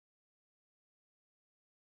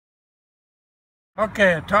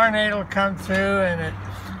Okay, a tornado come through and it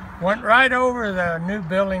went right over the new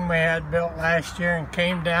building we had built last year and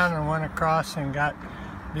came down and went across and got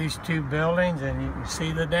these two buildings, and you can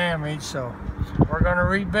see the damage. So we're going to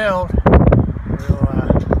rebuild.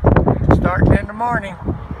 We'll starting in the morning.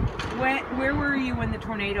 Where were you when the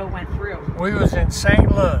tornado went through? We was in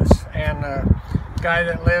St. Louis, and the guy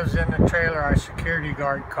that lives in the trailer, our security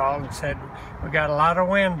guard, called and said we got a lot of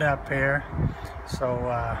wind up here. So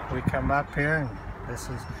we come up here, and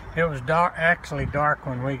it was dark, actually dark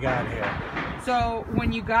when we got here. So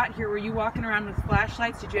when you got here, were you walking around with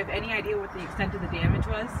flashlights? Did you have any idea what the extent of the damage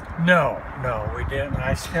was? No, we didn't.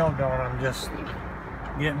 I still don't. I'm just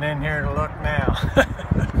getting in here to look now.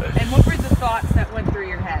 And what were the thoughts that went through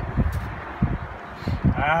your head?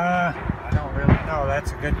 I don't really know.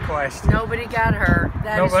 That's a good question. Nobody got hurt.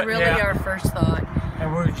 That is really our first thought.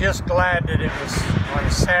 And we were just glad that it was on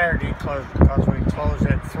a Saturday because we closed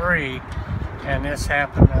at 3, and this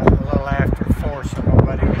happened a little after 4, so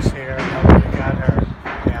nobody was here. Nobody got hurt.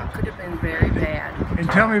 Yeah. Could have been very bad. And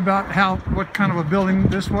tell me about what kind of a building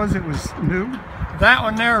this was. It was new? That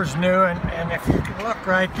one there is new, and if you can look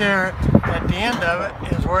right there, at the end of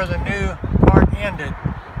it is where the new part ended.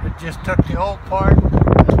 It just took the old part,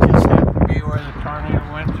 it just happened to be where the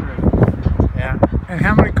tornado went through. Yeah. And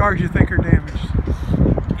how many cars do you think are damaged?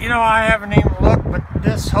 You know, I haven't even looked, but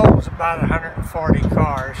this holds about 140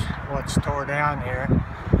 cars, what's tore down here.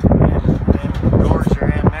 And the doors are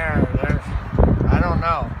in there. I don't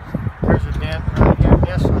know. There's a dent right here.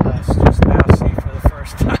 This one I just now see for the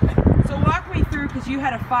first time. So walk me through, because you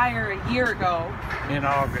had a fire a year ago. In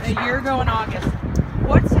August. A year ago in August.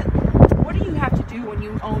 What do you have to do when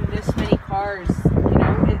you own this many cars? You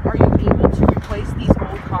know, are you able to replace these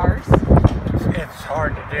old cars? It's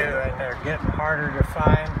hard to do, and they're getting harder to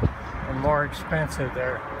find and more expensive.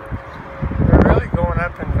 They're really going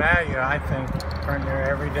up in value, I think, from there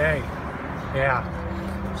every day. Yeah.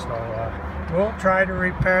 So we'll try to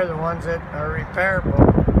repair the ones that are repairable.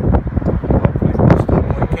 Hopefully most of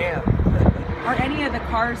them we can. Are any of the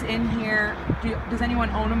cars in here, does anyone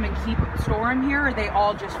own them and store them here, or are they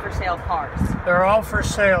all just for sale cars? They're all for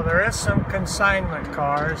sale. There is some consignment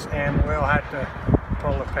cars, and we'll have to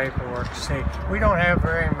pull the paperwork to see. We don't have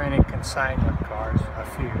very many consignment cars, a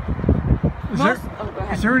few.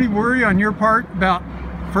 Is there any worry on your part about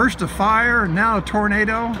first a fire and now a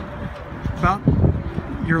tornado, about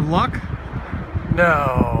your luck?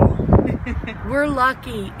 No. We're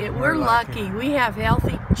lucky. We're lucky. We have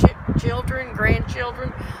healthy children,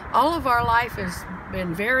 grandchildren. All of our life has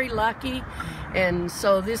been very lucky, and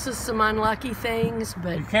so this is some unlucky things,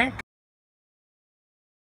 but you can't